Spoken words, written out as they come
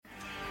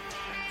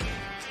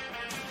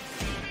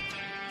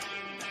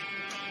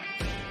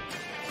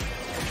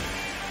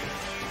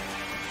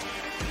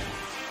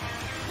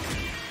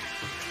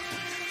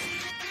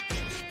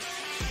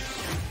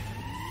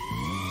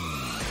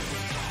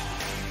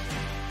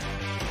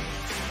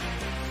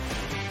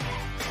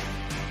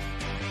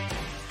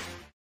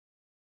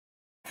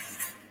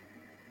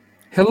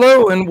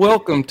Hello and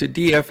welcome to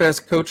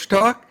DFS Coach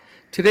Talk.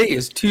 Today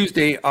is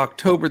Tuesday,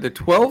 October the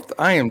 12th.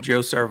 I am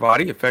Joe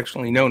Sarvati,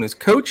 affectionately known as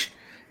Coach,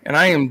 and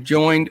I am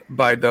joined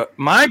by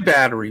my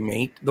battery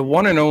mate, the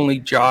one and only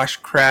Josh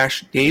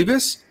Crash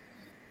Davis.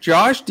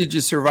 Josh, did you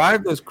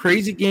survive those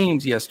crazy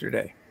games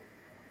yesterday?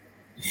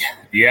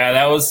 Yeah,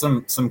 that was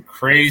some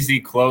crazy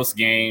close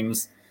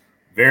games,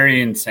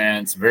 very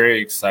intense, very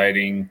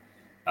exciting.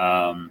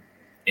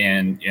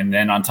 And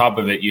then on top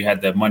of it, you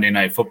had the Monday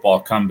Night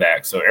Football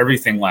comeback. So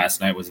everything last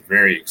night was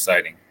very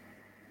exciting.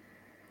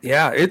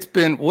 Yeah, it's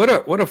been what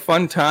a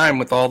fun time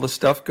with all the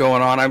stuff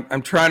going on.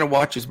 I'm trying to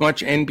watch as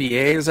much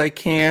NBA as I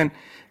can,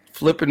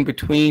 flipping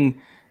between.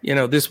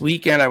 This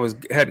weekend I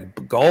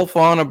had golf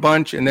on a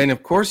bunch, and then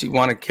of course you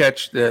want to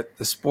catch the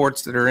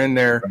sports that are in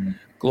their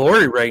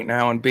glory right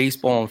now in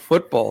baseball and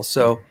football.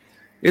 So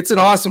it's an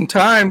awesome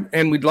time,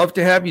 and we'd love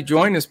to have you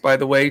join us. By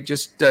the way,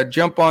 just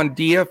jump on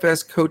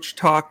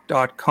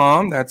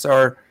dfscoachtalk.com. That's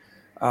our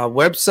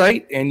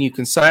website, and you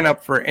can sign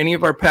up for any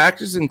of our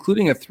packages,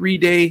 including a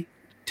 3-day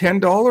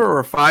 $10 or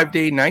a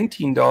 5-day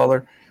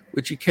 $19,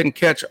 which you can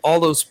catch all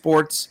those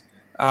sports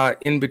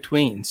in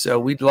between. So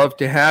we'd love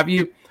to have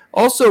you.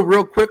 Also,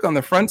 real quick on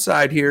the front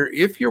side here,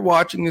 if you're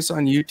watching this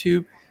on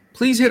YouTube,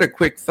 please hit a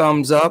quick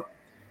thumbs up,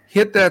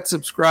 hit that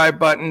subscribe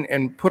button,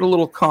 and put a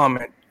little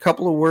comment, a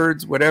couple of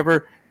words,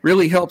 whatever.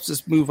 Really helps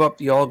us move up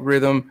the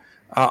algorithm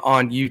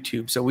on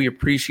YouTube. So we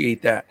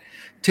appreciate that.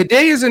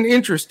 Today is an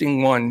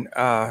interesting one,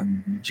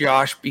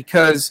 Josh,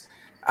 because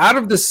out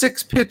of the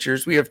 6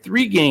 pitchers, we have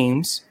 3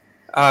 games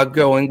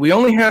going. We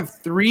only have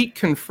 3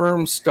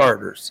 confirmed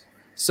starters.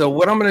 So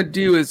what I'm going to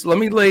do is let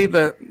me lay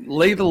the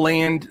lay of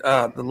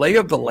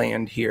the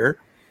land here,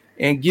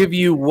 and give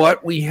you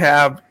what we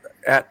have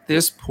at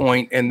this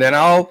point, and then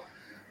I'll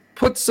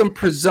put some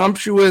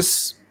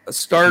presumptuous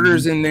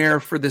starters in there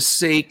for the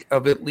sake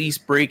of at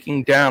least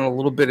breaking down a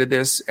little bit of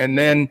this, and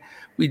then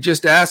we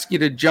just ask you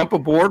to jump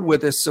aboard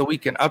with us so we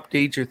can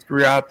update you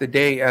throughout the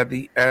day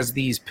as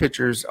these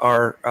pitchers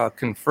are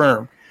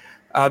confirmed.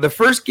 The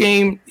first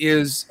game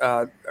is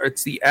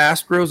it's the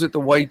Astros at the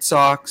White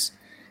Sox.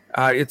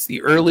 It's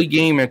the early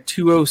game at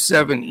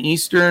 2:07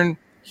 Eastern.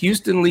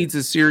 Houston leads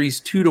the series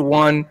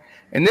 2-1,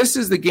 and this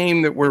is the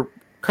game that we're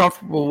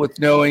comfortable with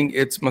knowing.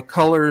 It's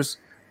McCullers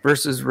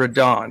versus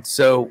Rodon.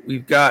 So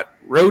we've got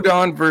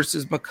Rodon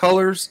versus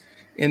McCullers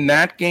in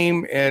that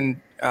game, and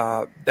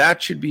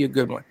that should be a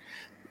good one.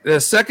 The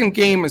second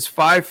game is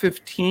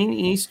 5:15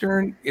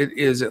 Eastern. It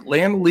is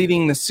Atlanta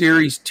leading the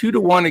series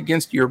 2-1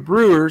 against your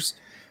Brewers.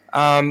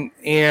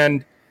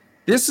 And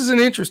this is an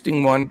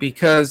interesting one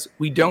because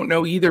we don't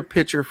know either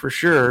pitcher for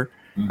sure.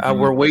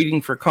 We're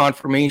waiting for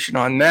confirmation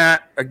on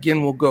that.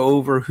 Again, we'll go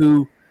over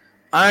who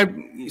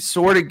I'm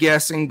sort of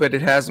guessing, but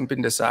it hasn't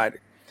been decided.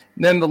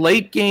 And then the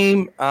late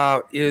game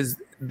is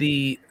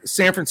the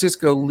San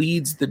Francisco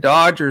leads the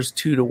Dodgers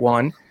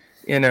 2-1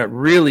 in a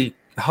really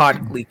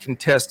hotly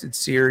contested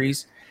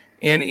series.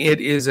 And it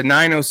is a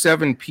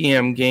 9:07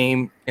 p.m.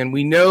 game. And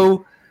we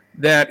know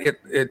that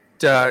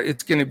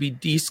it's going to be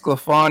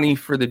DeSclafani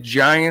for the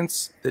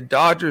Giants. The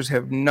Dodgers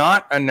have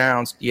not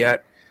announced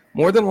yet.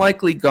 More than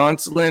likely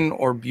Gonsolin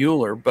or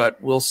Buehler,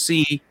 but we'll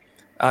see.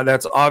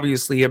 That's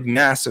obviously a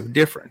massive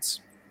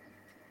difference.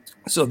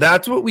 So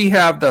that's what we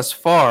have thus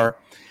far.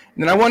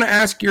 And then I want to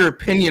ask your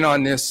opinion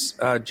on this,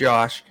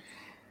 Josh.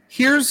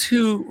 Here's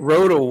who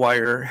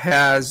RotoWire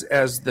has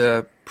as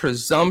the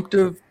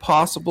presumptive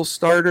possible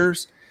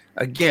starters.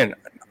 Again,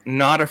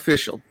 not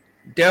official.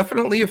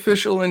 Definitely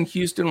official in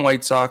Houston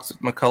White Sox with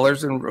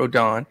McCullers and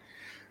Rodon.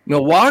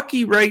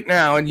 Milwaukee right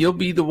now, and you'll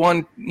be the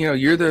one,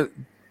 you're the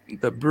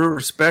Brewer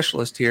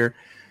specialist here.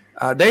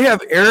 They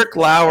have Eric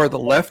Lauer, the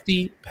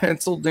lefty,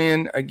 penciled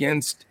in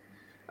against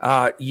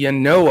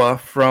Yanoa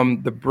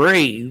from the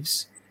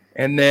Braves.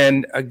 And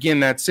then,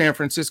 again, that San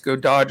Francisco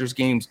Dodgers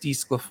game's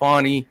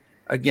DeSclafani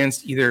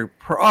against either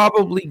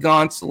probably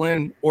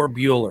Gonsolin or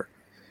Buehler.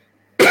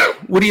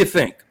 What do you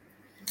think?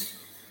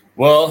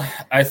 Well,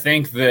 I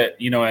think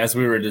that, as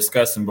we were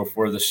discussing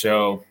before the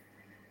show,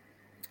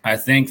 I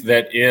think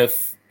that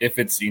if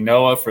it's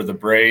Yanoa for the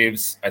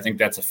Braves, I think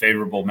that's a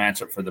favorable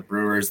matchup for the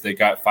Brewers. They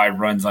got 5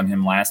 runs on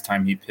him last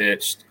time he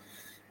pitched.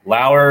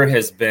 Lauer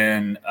has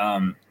been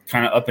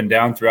kind of up and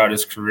down throughout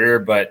his career,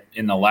 but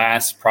in the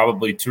last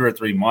probably 2 or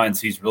 3 months,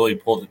 he's really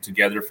pulled it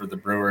together for the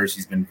Brewers.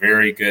 He's been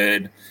very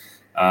good.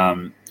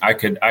 I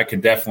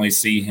could definitely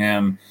see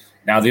him.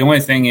 Now, the only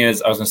thing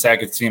is, I was going to say I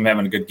could see him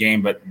having a good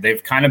game, but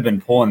they've kind of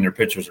been pulling their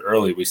pitchers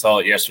early. We saw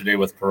it yesterday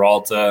with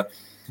Peralta.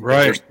 Right.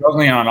 If they're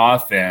struggling on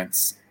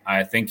offense,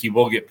 I think he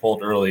will get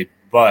pulled early.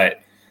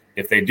 But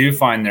if they do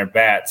find their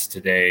bats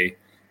today,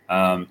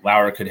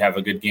 Lauer could have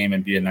a good game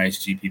and be a nice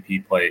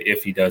GPP play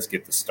if he does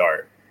get the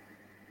start.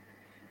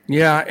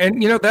 Yeah,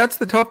 and, that's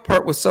the tough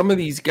part with some of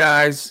these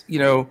guys,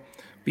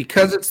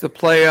 because it's the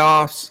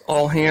playoffs,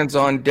 all hands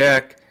on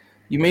deck.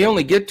 You may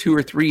only get 2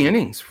 or 3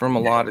 innings from a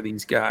lot of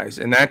these guys,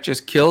 and that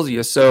just kills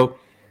you. So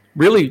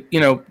really,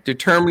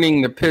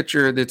 determining the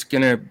pitcher that's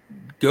going to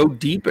go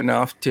deep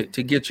enough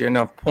to get you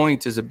enough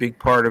points is a big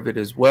part of it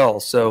as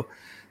well. So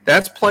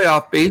That's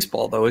playoff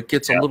baseball, though. It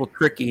gets a little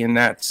tricky in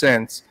that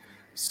sense.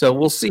 So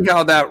we'll see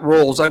how that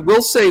rolls. I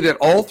will say that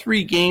all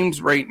 3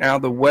 games right now,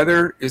 the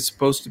weather is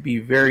supposed to be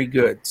very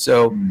good.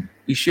 So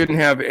we shouldn't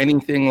have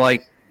anything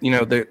like,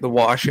 the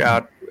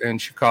washout in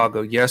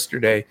Chicago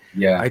yesterday.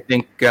 Yeah. I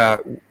think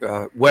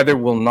weather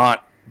will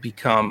not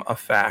become a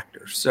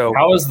factor. So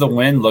how is the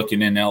wind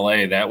looking in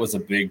LA? That was a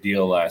big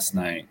deal last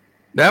night.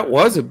 That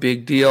was a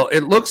big deal.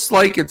 It looks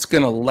like it's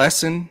going to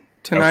lessen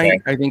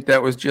tonight. Okay. I think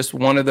that was just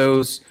one of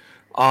those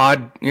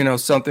odd,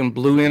 something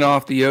blew in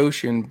off the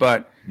ocean,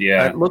 but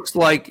it looks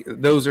like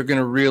those are going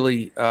to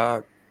really,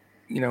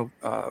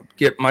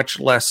 get much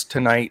less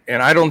tonight.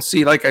 And I don't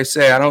see, like I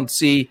say, I don't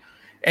see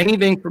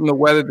anything from the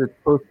weather that's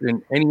posted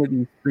in any of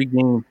these 3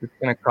 games that's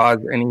going to cause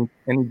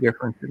any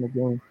difference in the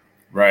game.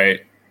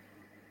 Right.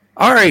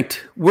 All right.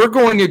 We're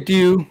going to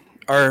do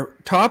our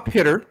top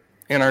hitter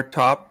and our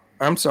top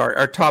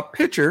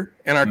pitcher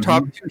and our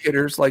top 2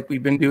 hitters like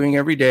we've been doing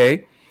every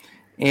day.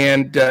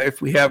 And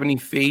if we have any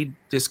fade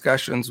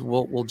discussions,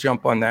 we'll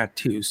jump on that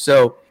too.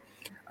 So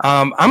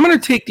I'm going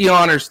to take the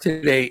honors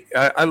today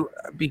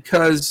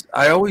because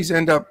I always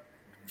end up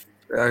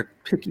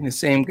picking the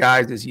same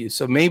guys as you.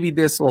 So maybe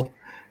this will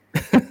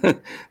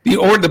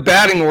the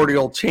batting order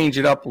will change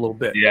it up a little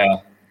bit. Yeah.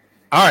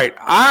 All right.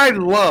 I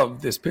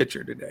love this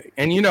pitcher today.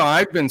 And,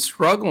 I've been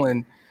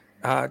struggling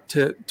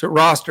to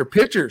roster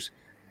pitchers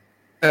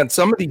at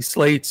some of these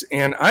slates.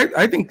 And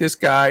I think this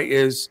guy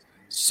is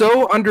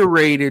so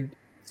underrated,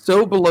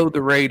 so below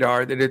the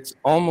radar that it's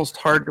almost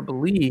hard to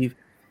believe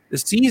the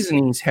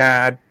season he's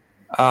had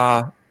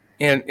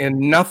and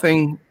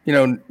nothing,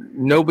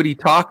 nobody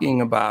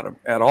talking about him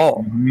at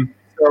all.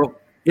 So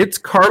it's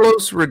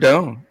Carlos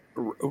Rodon.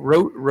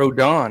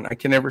 I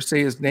can never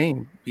say his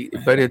name,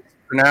 but it's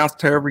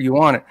pronounced however you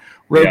want it.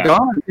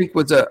 Rodon, I think,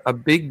 was a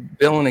big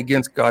villain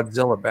against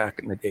Godzilla back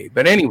in the day.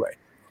 But anyway,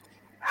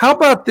 how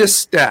about this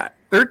stat?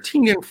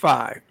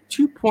 13-5,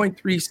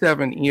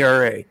 2.37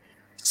 ERA,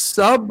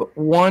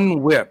 sub-1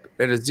 WHIP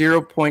at a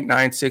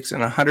 0.96 and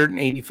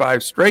 185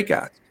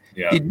 strikeouts.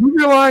 Yeah. Did you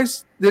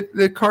realize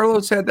that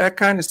Carlos had that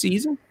kind of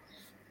season?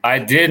 I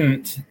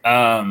didn't,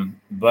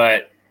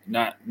 but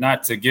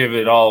not to give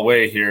it all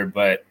away here,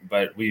 but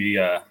we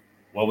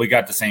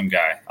got the same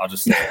guy. I'll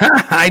just say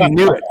I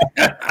knew it.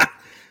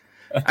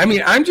 I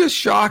mean, I'm just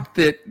shocked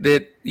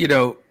that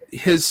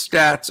his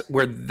stats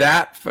were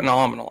that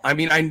phenomenal. I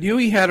mean, I knew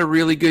he had a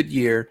really good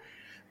year,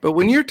 but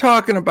when you're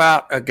talking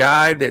about a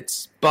guy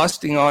that's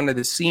busting onto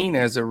the scene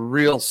as a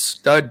real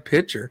stud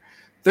pitcher,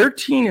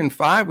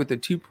 13-5 with a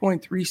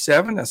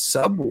 2.37, a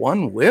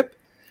sub-1 WHIP.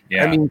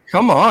 Yeah. I mean,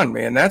 come on,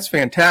 man. That's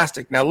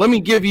fantastic. Now, let me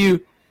give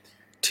you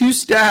 2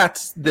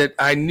 stats that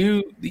I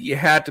knew that you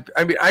had to.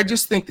 I mean, I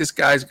just think this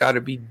guy's got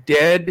to be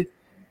dead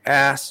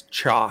ass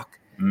chalk.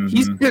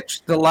 He's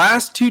pitched the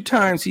last 2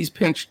 times he's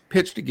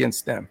pitched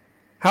against them.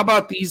 How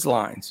about these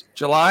lines?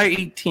 July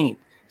 18th,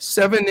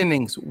 7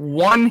 innings,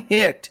 1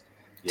 hit,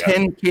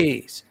 10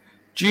 Ks.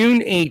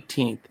 June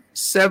 18th,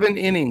 7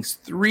 innings,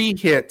 3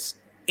 hits,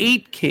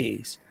 8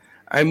 Ks.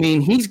 I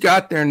mean, he's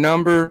got their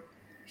number.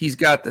 He's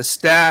got the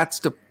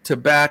stats to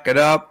back it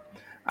up.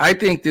 I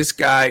think this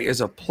guy is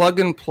a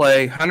plug and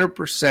play,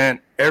 100%.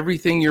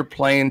 Everything you're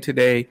playing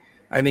today,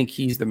 I think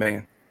he's the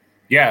man.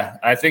 Yeah,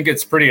 I think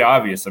it's pretty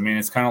obvious. I mean,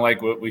 it's kind of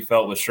like what we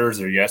felt with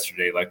Scherzer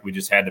yesterday. Like we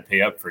just had to pay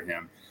up for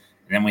him.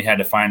 And then we had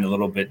to find a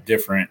little bit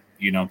different,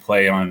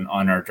 play on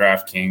our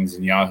Draftkings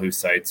and Yahoo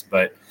sites.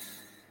 But,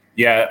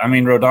 yeah, I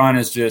mean, Rodon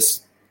is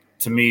just,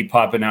 to me,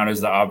 popping out as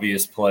the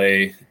obvious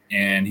play.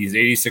 And he's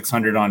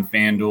 8,600 on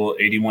Fanduel,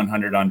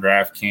 8,100 on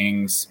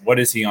Draftkings. What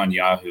is he on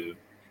Yahoo?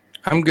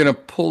 I'm going to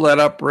pull that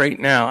up right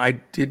now.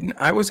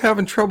 I was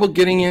having trouble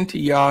getting into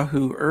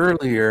Yahoo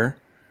earlier.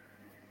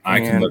 I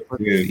can look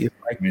too.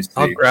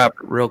 I'll grab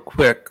it real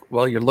quick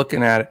while you're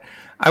looking at it.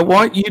 I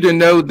want you to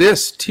know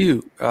this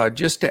too,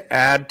 just to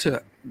add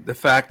to the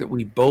fact that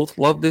we both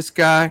love this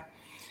guy.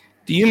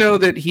 Do you know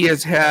that he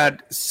has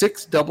had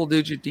 6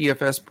 double-digit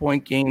DFS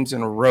point games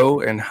in a row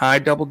and high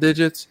double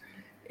digits?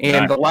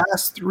 And the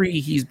last 3,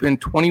 he's been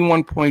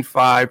 21.5,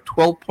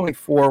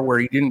 12.4, where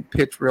he didn't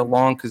pitch real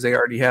long because they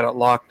already had it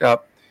locked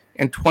up,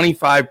 and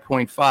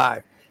 25.5.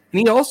 And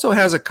he also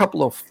has a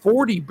couple of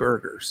 40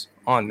 burgers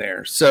on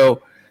there.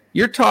 So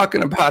you're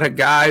talking about a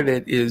guy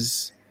that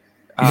is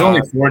he's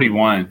only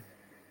 41.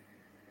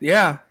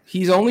 Yeah,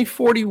 he's only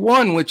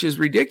 41, which is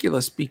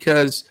ridiculous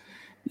because,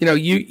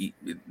 the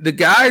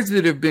guys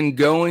that have been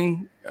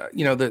going,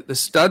 the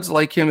studs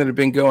like him that have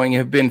been going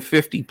have been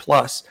 50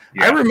 plus.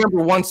 Yeah. I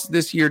remember once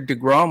this year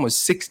DeGrom was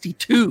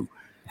 62.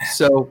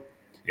 So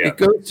it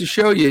goes to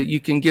show you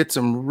can get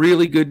some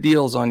really good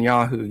deals on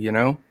Yahoo,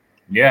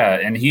 Yeah,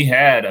 and he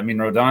had,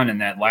 Rodon in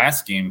that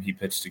last game he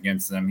pitched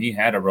against them, he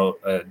had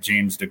a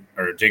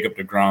Jacob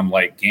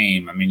DeGrom-like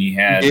game. I mean, he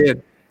had,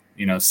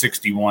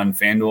 61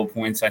 FanDuel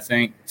points, I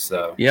think.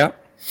 So yeah,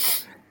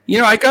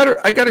 I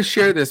gotta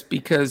share this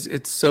because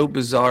it's so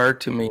bizarre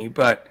to me.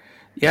 But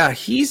yeah,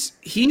 he's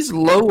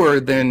lower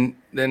than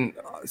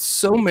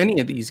so many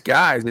of these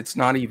guys. It's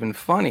not even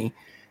funny.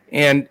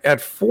 And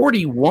at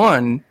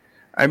 41,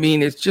 I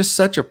mean, it's just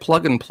such a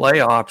plug and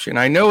play option.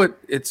 I know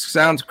it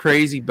sounds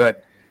crazy,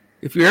 but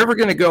if you're ever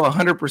going to go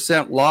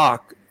 100%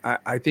 lock,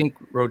 I think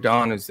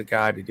Rodon is the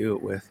guy to do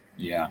it with.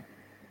 Yeah.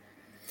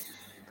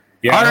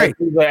 Yeah, all right.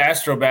 The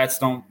Astrobats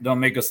don't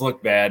make us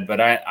look bad, but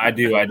I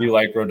do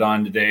like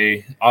Rodon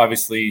today.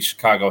 Obviously,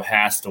 Chicago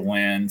has to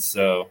win,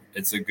 so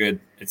it's a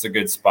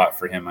good spot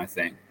for him, I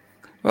think.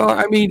 Well,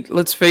 I mean,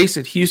 let's face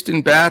it,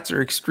 Houston bats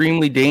are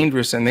extremely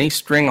dangerous, and they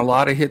string a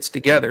lot of hits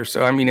together.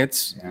 So, I mean,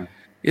 it's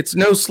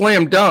no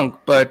slam dunk,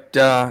 but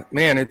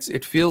man,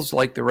 it feels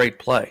like the right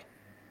play.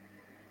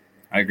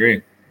 I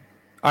agree.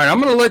 All right,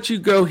 I'm going to let you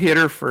go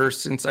hitter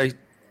first since I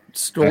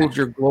stole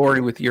your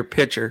glory with your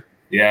pitcher.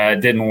 Yeah,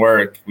 it didn't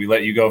work. We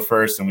let you go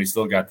first, and we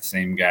still got the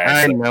same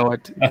guy. I know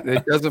it.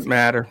 It doesn't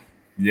matter.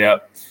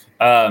 Yep.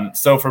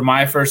 So for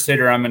my first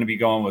hitter, I'm going to be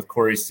going with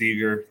Corey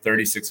Seager,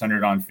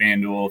 3,600 on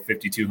Fanduel,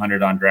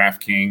 5,200 on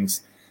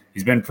Draftkings.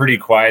 He's been pretty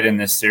quiet in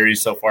this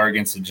series so far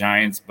against the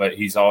Giants, but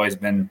he's always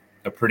been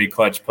a pretty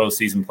clutch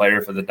postseason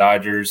player for the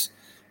Dodgers.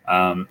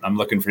 I'm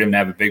looking for him to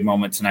have a big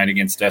moment tonight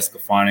against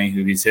Desclafani,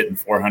 who he's hitting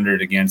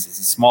 400 against. It's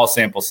a small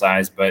sample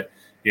size, but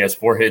he has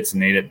 4 hits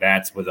and 8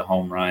 at-bats with a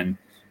home run.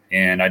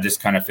 And I just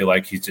kind of feel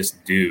like he's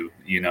just due,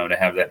 to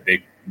have that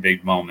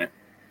big moment.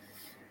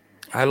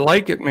 I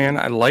like it, man.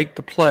 I like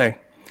the play.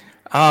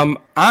 I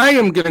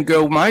am going to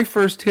go my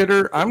first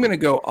hitter. I'm going to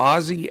go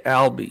Ozzie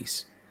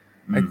Albies.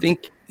 I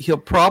think he'll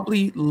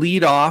probably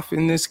lead off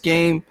in this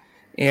game.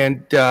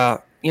 And,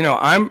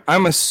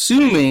 I'm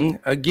assuming,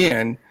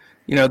 again,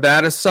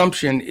 that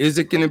assumption, is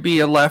it going to be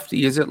a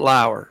lefty? Is it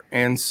Lauer?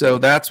 And so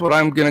that's what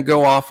I'm going to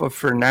go off of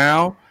for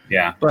now.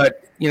 Yeah.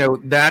 But,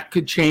 that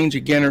could change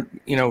again,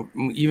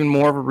 even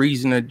more of a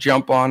reason to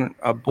jump on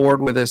a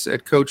board with us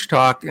at Coach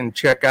Talk and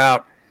check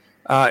out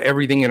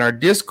everything in our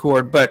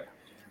Discord. But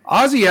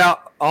Ozzie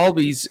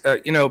Albies,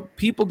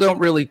 people don't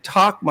really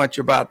talk much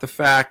about the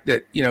fact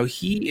that,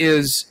 he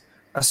is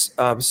a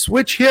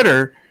switch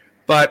hitter,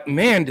 but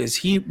man, does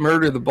he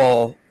murder the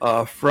ball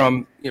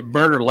murder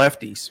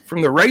lefties.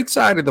 From the right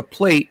side of the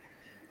plate,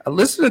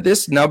 listen to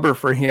this number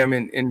for him,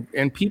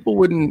 and people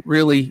wouldn't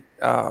really,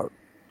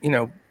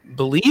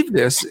 believe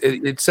this.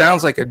 It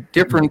sounds like a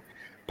different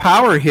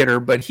power hitter,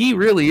 but he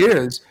really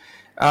is.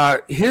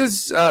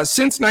 Since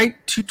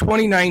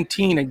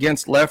 2019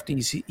 against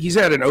lefties, he's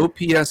had an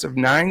OPS of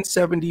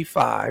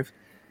 975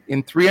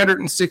 in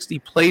 360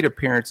 plate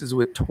appearances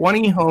with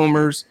 20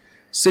 homers,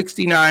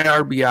 69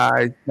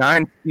 RBIs,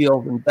 9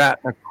 steals, and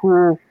batting a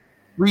cool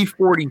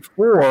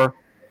 344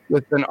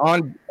 with an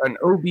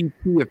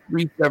OBP of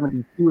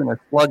 372 and a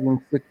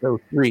slugging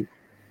 603.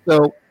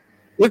 So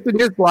if it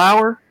is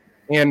Lauer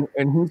and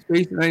he's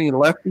facing any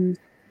lefties,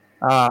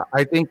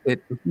 I think that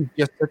he's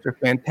just such a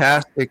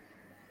fantastic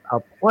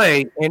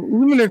play.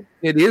 And even if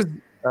it is,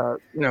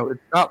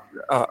 it's not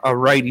a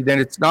righty, then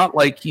it's not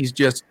like he's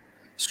just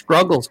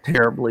struggles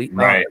terribly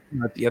right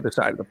at the other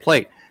side of the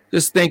plate.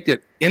 Just think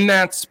that in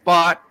that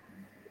spot,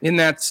 in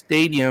that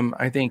stadium,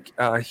 I think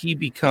he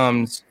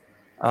becomes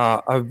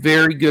a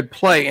very good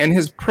play. And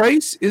his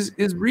price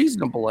is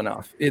reasonable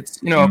enough.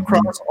 It's,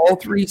 across all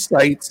 3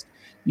 sites,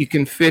 you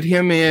can fit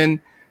him in,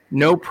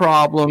 no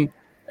problem.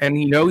 And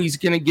he's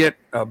going to get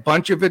a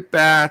bunch of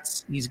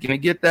at-bats. He's going to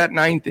get that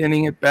 9th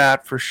inning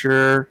at-bat for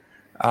sure.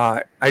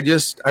 I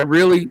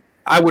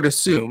would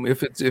assume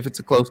if it's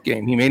a close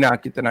game, he may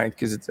not get the 9th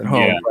because it's at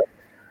home. Yeah. But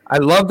I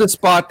love the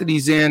spot that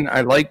he's in.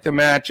 I like the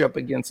matchup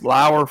against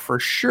Lauer for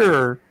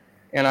sure.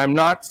 And I'm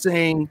not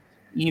saying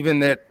even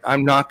that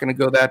I'm not going to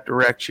go that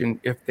direction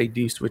if they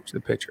do switch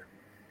the pitcher.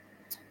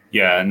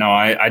 Yeah, no,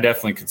 I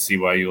definitely could see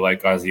why you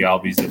like Ozzie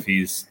Albies if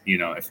he's,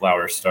 if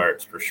Lauer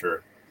starts for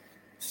sure.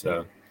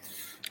 So,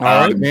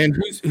 all right, man.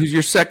 Who's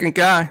your second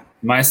guy?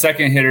 My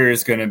second hitter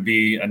is going to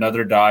be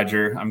another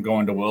Dodger. I'm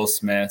going to Will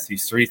Smith.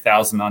 He's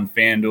 3,000 on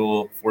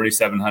FanDuel,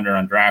 4,700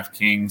 on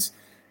DraftKings.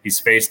 He's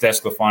faced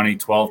Desclafani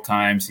 12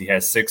 times. He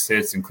has 6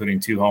 hits, including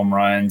 2 home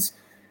runs.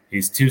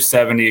 He's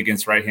 270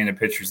 against right-handed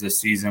pitchers this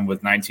season,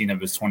 with 19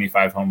 of his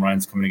 25 home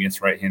runs coming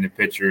against right-handed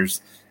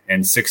pitchers,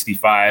 and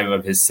 65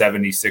 of his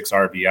 76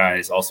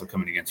 RBIs also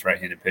coming against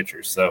right-handed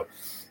pitchers. So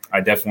I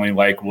definitely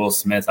like Will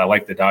Smith. I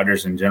like the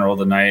Dodgers in general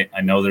tonight.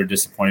 I know they're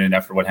disappointed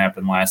after what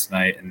happened last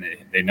night, and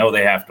they know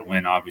they have to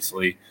win,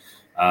 obviously.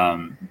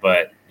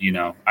 But,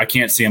 I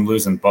can't see them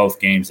losing both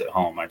games at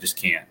home. I just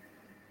can't.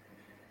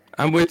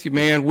 I'm with you,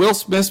 man. Will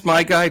Smith's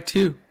my guy,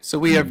 too. So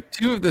we have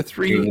 2 of the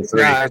 3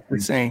 guys the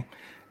same.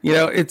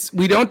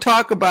 We don't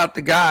talk about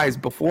the guys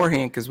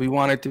beforehand because we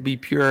want it to be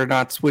pure,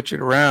 not switch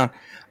it around.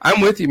 I'm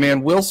with you,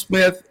 man. Will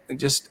Smith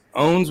just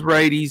owns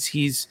righties.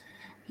 He's,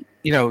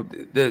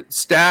 the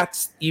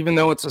stats, even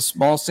though it's a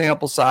small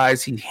sample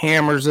size, he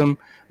hammers them.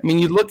 I mean,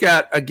 you look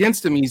at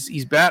against him,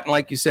 he's batting,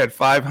 like you said,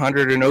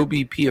 500, an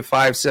OBP of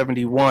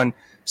 571,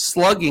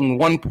 slugging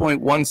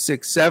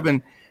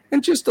 1.167,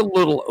 and just a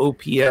little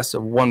OPS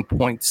of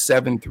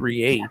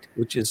 1.738,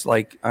 which is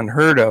like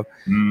unheard of.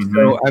 Mm-hmm.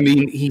 So, I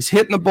mean, he's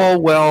hitting the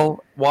ball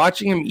well.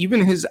 Watching him,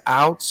 even his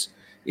outs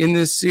in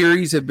this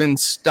series have been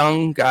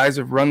stung. Guys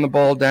have run the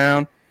ball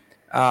down.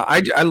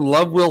 I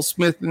love Will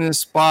Smith in this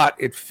spot.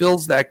 It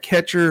fills that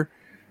catcher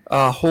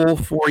hole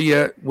for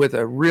you with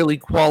a really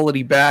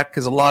quality bat,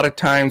 because a lot of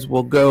times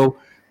we'll go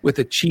with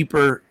a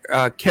cheaper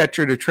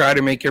catcher to try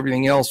to make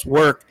everything else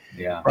work.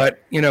 Yeah.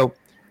 But,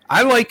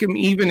 I like him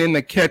even in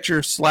the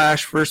catcher /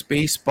 first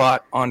base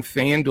spot on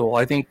Fanduel.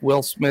 I think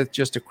Will Smith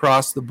just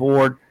across the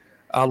board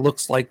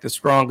looks like the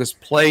strongest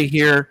play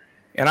here.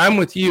 And I'm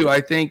with you. I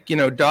think,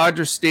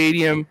 Dodger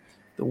Stadium,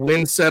 the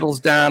wind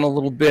settles down a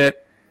little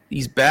bit.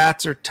 These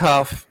bats are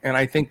tough, and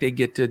I think they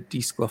get to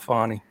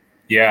DeSclafani.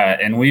 Yeah,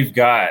 and we've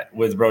got,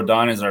 with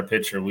Rodon as our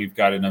pitcher, we've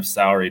got enough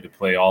salary to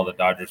play all the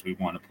Dodgers we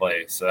want to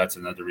play. So that's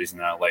another reason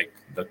that I like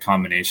the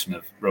combination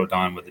of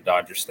Rodon with the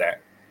Dodger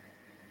stack.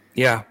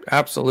 Yeah,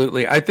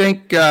 absolutely. I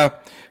think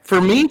for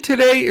me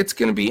today, it's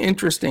going to be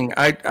interesting.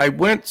 I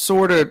went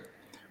sort of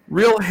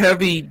real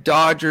heavy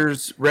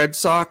Dodgers Red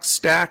Sox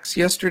stacks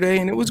yesterday,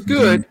 and it was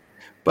good.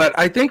 But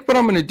I think what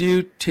I'm going to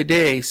do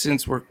today,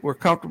 since we're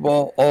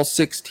comfortable, all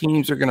 6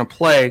 teams are going to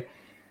play,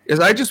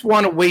 is I just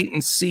want to wait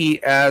and see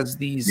as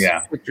these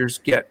pitchers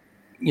get,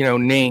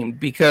 named,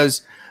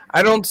 because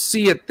I don't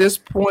see at this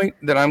point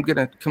that I'm going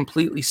to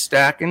completely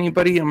stack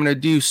anybody. I'm going to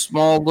do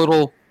small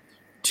little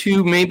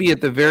 2, maybe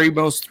at the very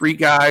most 3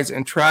 guys,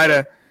 and try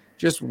to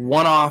just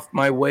one-off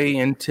my way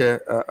into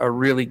a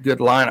really good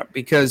lineup,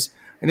 because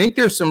I think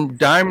there's some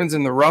diamonds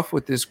in the rough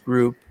with this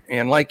group.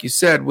 And like you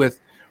said, with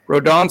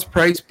Rodon's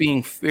price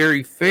being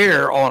very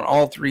fair on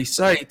all 3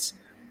 sites,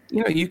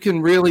 you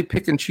can really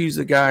pick and choose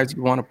the guys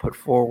you want to put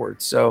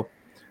forward. So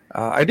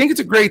I think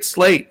it's a great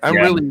slate. I'm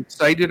really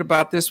excited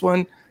about this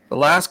one. The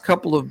last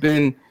couple have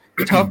been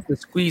tough to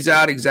squeeze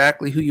out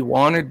exactly who you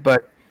wanted,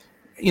 but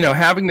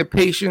having the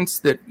patience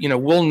that,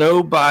 we'll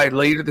know by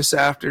later this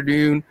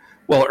afternoon,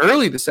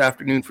 early this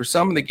afternoon for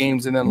some of the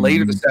games, and then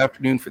later this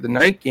afternoon for the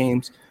night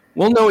games,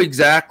 we'll know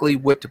exactly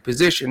what to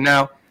position.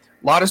 Now,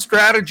 a lot of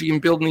strategy in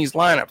building these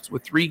lineups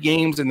with 3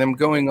 games and them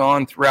going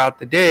on throughout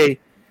the day.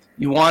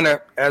 You want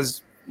to,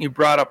 as you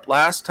brought up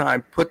last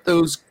time, put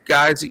those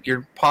guys that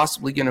you're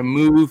possibly going to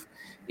move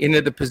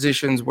into the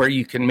positions where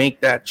you can make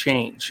that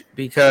change,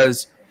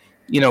 because,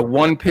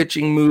 one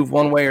pitching move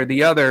one way or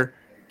the other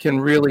can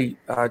really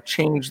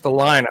change the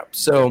lineup.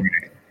 So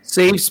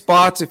save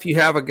spots if you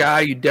have a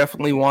guy you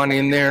definitely want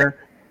in there,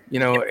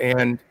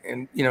 and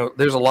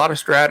there's a lot of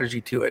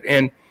strategy to it.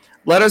 And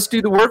let us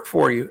do the work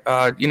for you.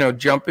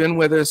 Jump in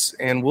with us,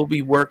 and we'll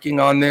be working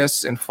on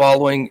this and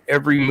following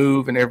every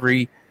move and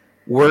every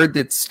word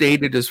that's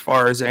stated as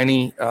far as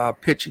any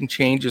pitching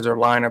changes or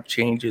lineup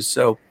changes.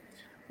 So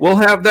we'll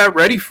have that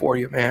ready for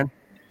you, man.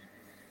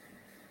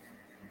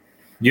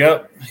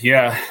 Yep.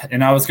 Yeah.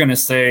 And I was going to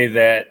say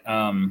that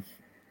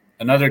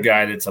another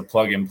guy that's a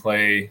plug and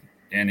play,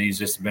 and he's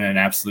just been an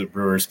absolute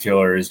Brewers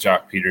killer, is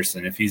Jock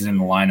Peterson. If he's in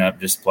the lineup,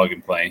 just plug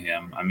and play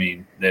him. I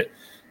mean, that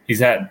he's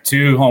had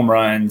 2 home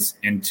runs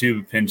and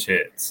 2 pinch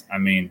hits. I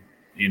mean,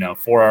 4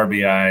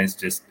 RBIs,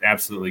 just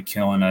absolutely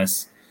killing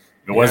us.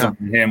 If it wasn't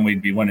for him,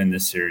 we'd be winning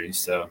this series.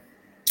 So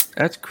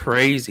that's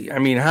crazy. I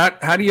mean,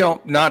 how do you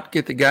not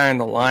get the guy in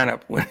the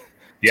lineup when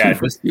 2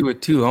 for 2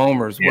 with 2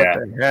 homers? What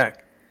the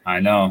heck? I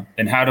know.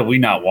 And how do we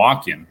not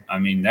walk him? I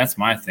mean, that's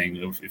my thing.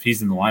 If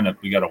he's in the lineup,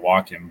 we got to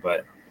walk him,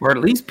 or at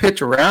least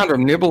pitch around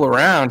him, nibble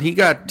around. He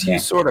got 2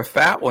 sort of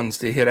fat ones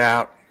to hit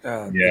out.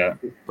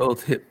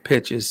 Both hit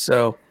pitches.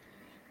 So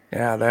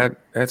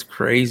that's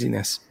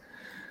craziness.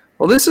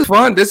 Well, this is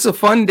fun. This is a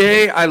fun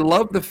day. I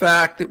love the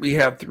fact that we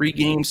have 3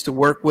 games to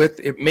work with.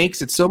 It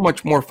makes it so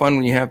much more fun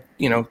when you have,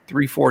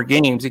 3-4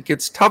 games. It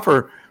gets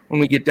tougher when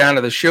we get down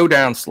to the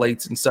showdown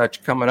slates and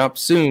such coming up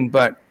soon.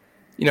 But,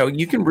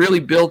 you can really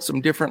build some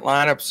different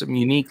lineups, some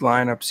unique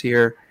lineups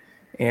here.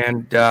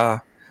 And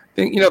I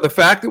think, the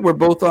fact that we're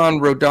both on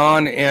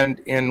Rodon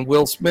and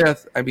Will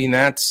Smith, I mean,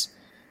 that's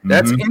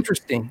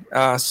interesting.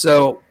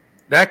 So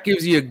that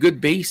gives you a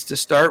good base to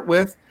start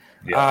with.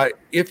 Yeah.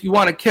 If you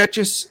want to catch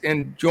us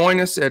and join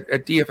us at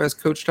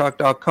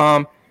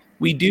dfscoachtalk.com,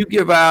 we do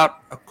give out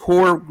a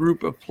core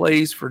group of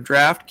plays for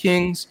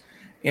Draftkings,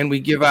 and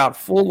we give out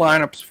full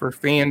lineups for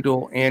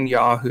Fanduel and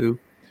Yahoo.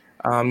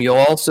 You'll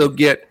also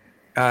get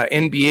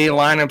NBA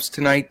lineups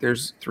tonight.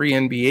 There's 3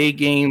 NBA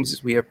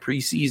games. We have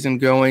preseason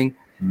going,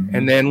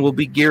 and then we'll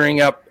be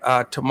gearing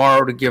up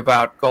tomorrow to give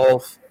out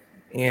golf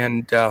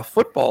and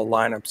football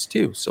lineups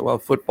too. So we'll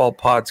have football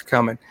pods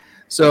coming.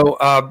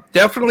 So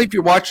definitely, if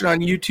you're watching on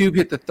YouTube,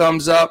 hit the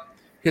thumbs up,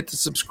 hit the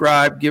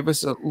subscribe, give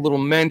us a little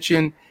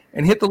mention,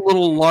 and hit the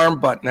little alarm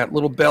button, that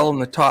little bell in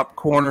the top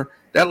corner.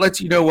 That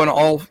lets you know when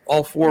all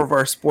 4 of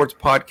our sports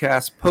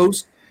podcasts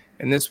post,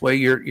 and this way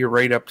you're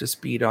right up to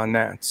speed on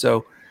that.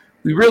 So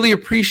we really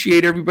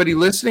appreciate everybody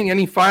listening.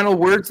 Any final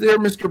words there,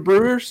 Mr.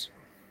 Brewers?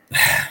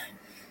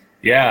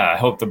 Yeah, I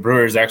hope the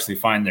Brewers actually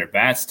find their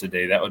bats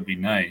today. That would be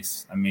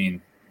nice. I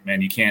mean,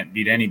 man, you can't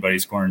beat anybody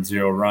scoring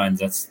 0 runs.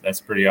 That's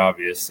pretty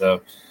obvious.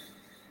 So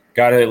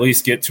got to at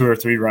least get 2 or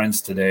 3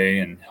 runs today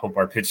and hope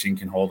our pitching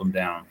can hold them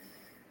down.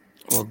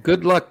 Well,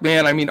 good luck,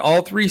 man. I mean,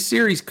 all 3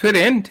 series could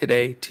end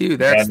today, too.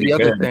 That's the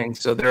other thing.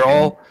 So they're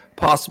all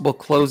possible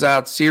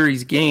closeout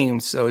series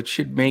games, so it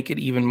should make it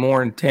even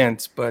more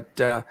intense.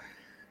 But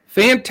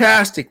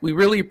Fantastic. We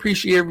really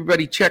appreciate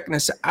everybody checking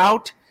us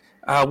out.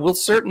 We'll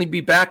certainly be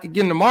back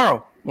again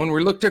tomorrow when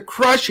we look to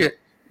crush it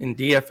in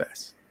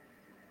DFS.